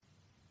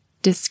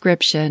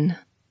Description.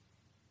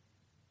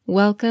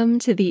 Welcome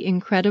to the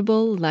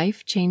incredible,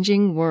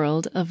 life-changing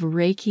world of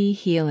Reiki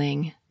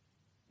healing.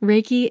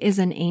 Reiki is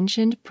an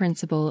ancient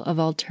principle of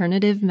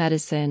alternative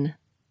medicine.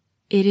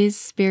 It is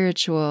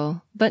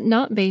spiritual, but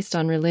not based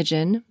on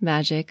religion,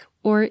 magic,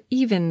 or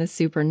even the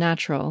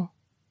supernatural.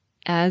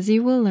 As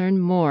you will learn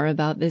more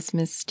about this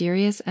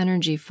mysterious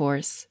energy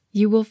force,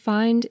 you will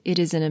find it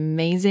is an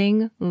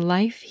amazing,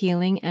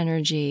 life-healing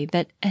energy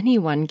that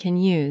anyone can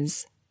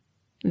use.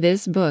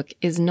 This book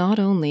is not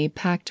only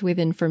packed with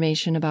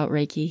information about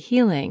Reiki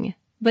healing,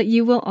 but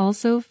you will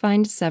also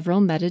find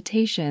several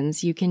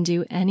meditations you can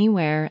do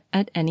anywhere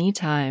at any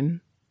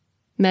time.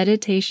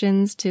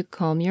 Meditations to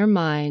calm your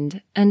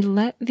mind and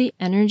let the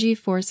energy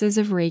forces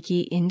of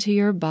Reiki into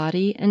your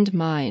body and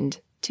mind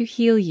to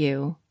heal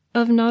you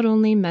of not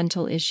only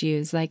mental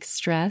issues like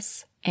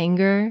stress,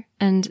 anger,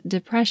 and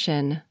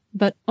depression,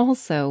 but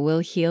also will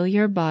heal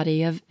your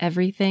body of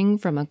everything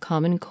from a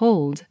common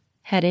cold,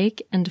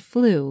 headache, and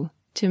flu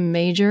to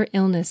major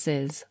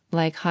illnesses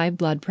like high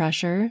blood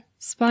pressure,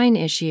 spine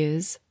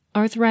issues,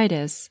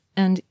 arthritis,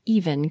 and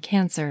even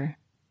cancer.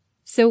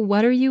 So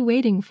what are you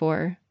waiting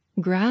for?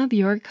 Grab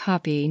your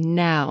copy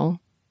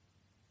now